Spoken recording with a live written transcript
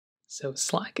So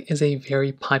Slack is a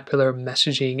very popular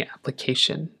messaging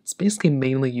application. It's basically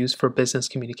mainly used for business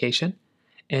communication,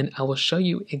 and I will show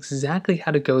you exactly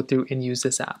how to go through and use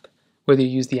this app. Whether you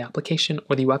use the application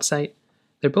or the website,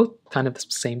 they're both kind of the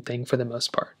same thing for the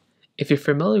most part. If you're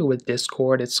familiar with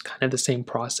Discord, it's kind of the same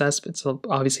process, but it's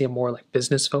obviously a more like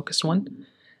business focused one.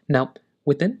 Now,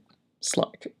 within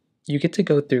Slack, you get to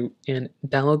go through and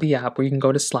download the app where you can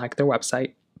go to Slack, their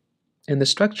website, and the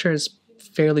structure is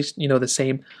fairly the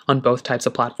same on both types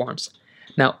of platforms.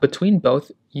 Now between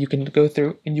both, you can go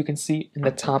through and you can see in the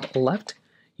top left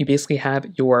you basically have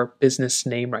your business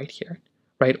name right here,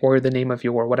 right, or the name of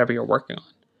your whatever you're working on.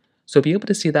 So you'll be able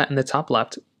to see that in the top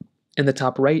left. In the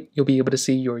top right, you'll be able to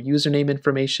see your username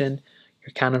information, your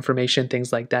account information,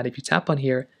 things like that. If you tap on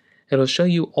here, it'll show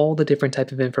you all the different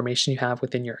type of information you have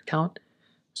within your account.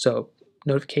 So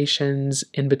notifications,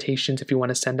 invitations if you want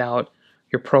to send out,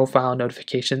 your profile,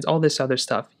 notifications, all this other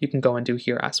stuff you can go and do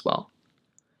here as well.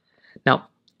 Now,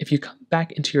 if you come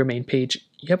back into your main page,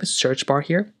 you have a search bar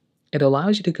here. It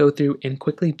allows you to go through and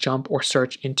quickly jump or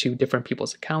search into different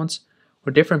people's accounts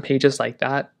or different pages like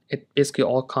that. It basically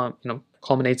all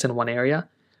culminates in one area.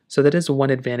 So that is one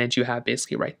advantage you have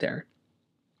basically right there.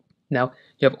 Now,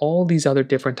 you have all these other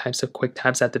different types of quick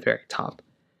tabs at the very top.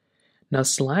 Now,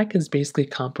 Slack is basically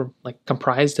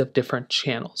comprised of different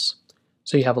channels.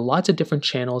 So you have lots of different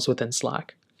channels within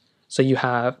Slack. So you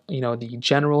have, the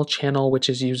general channel, which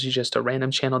is usually just a random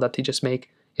channel that they just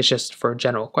make. It's just for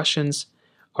general questions,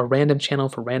 a random channel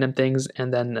for random things,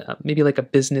 and then maybe like a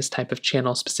business type of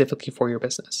channel specifically for your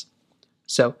business.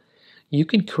 So you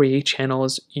can create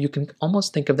channels. You can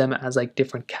almost think of them as like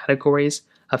different categories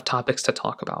of topics to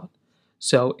talk about.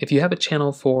 So if you have a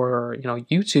channel for,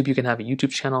 YouTube, you can have a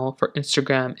YouTube channel. For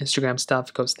Instagram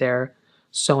stuff goes there,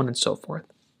 so on and so forth.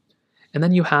 And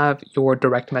then you have your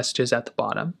direct messages at the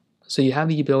bottom. So you have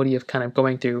the ability of kind of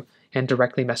going through and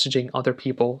directly messaging other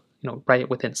people, right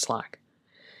within Slack.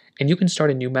 And you can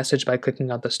start a new message by clicking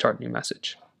on the Start New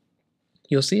Message.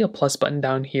 You'll see a plus button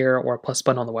down here or a plus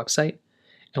button on the website.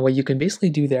 And what you can basically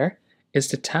do there is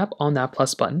to tap on that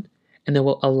plus button, and it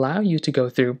will allow you to go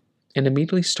through and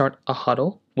immediately start a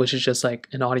huddle, which is just like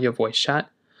an audio voice chat,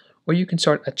 or you can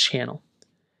start a channel.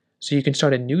 So you can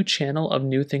start a new channel of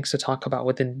new things to talk about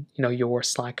within, your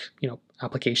Slack,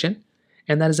 application.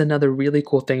 And that is another really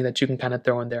cool thing that you can kind of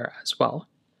throw in there as well.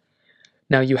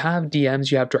 Now you have DMs,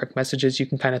 you have direct messages you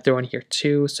can kind of throw in here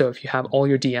too. So if you have all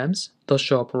your DMs, they'll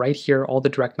show up right here. All the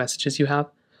direct messages you have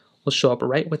will show up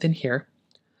right within here.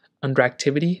 Under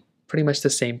activity, pretty much the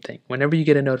same thing. Whenever you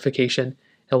get a notification,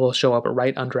 it will show up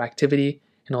right under activity,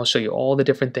 and it'll show you all the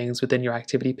different things within your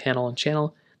activity panel and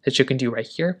channel that you can do right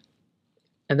here.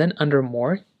 And then under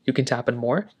more, you can tap on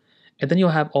more, and then you'll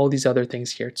have all these other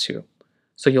things here too.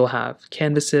 So you'll have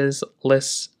canvases,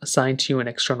 lists assigned to you, and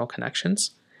external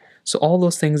connections. So all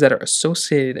those things that are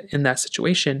associated in that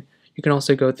situation, you can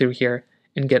also go through here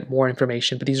and get more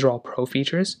information, but these are all pro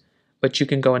features, but you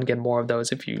can go and get more of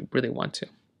those if you really want to.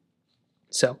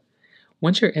 So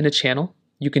once you're in a channel,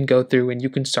 you can go through and you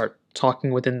can start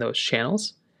talking within those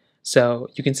channels. So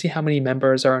you can see how many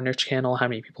members are in your channel, how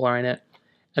many people are in it,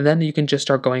 and then you can just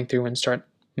start going through and start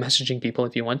messaging people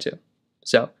if you want to.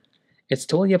 So it's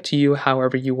totally up to you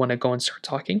however you want to go and start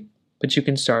talking, but you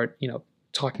can start,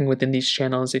 talking within these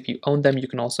channels. If you own them, you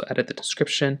can also edit the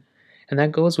description, and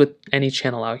that goes with any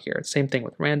channel out here. Same thing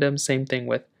with random, same thing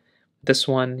with this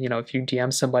one. If you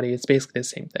DM somebody, it's basically the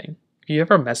same thing. If you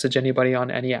ever message anybody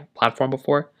on any platform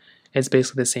before, it's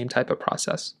basically the same type of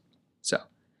process. So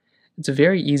it's a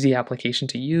very easy application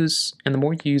to use, and the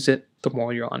more you use it, the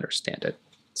more you'll understand it.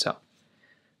 So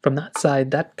from that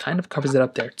side, that kind of covers it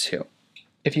up there too.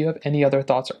 If you have any other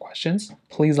thoughts or questions,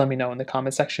 please let me know in the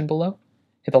comment section below.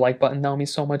 Hit the like button, that would mean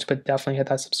so much, but definitely hit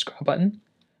that subscribe button.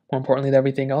 More importantly than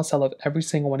everything else, I love every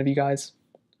single one of you guys.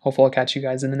 Hopefully I'll catch you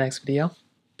guys in the next video.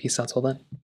 Peace out till then.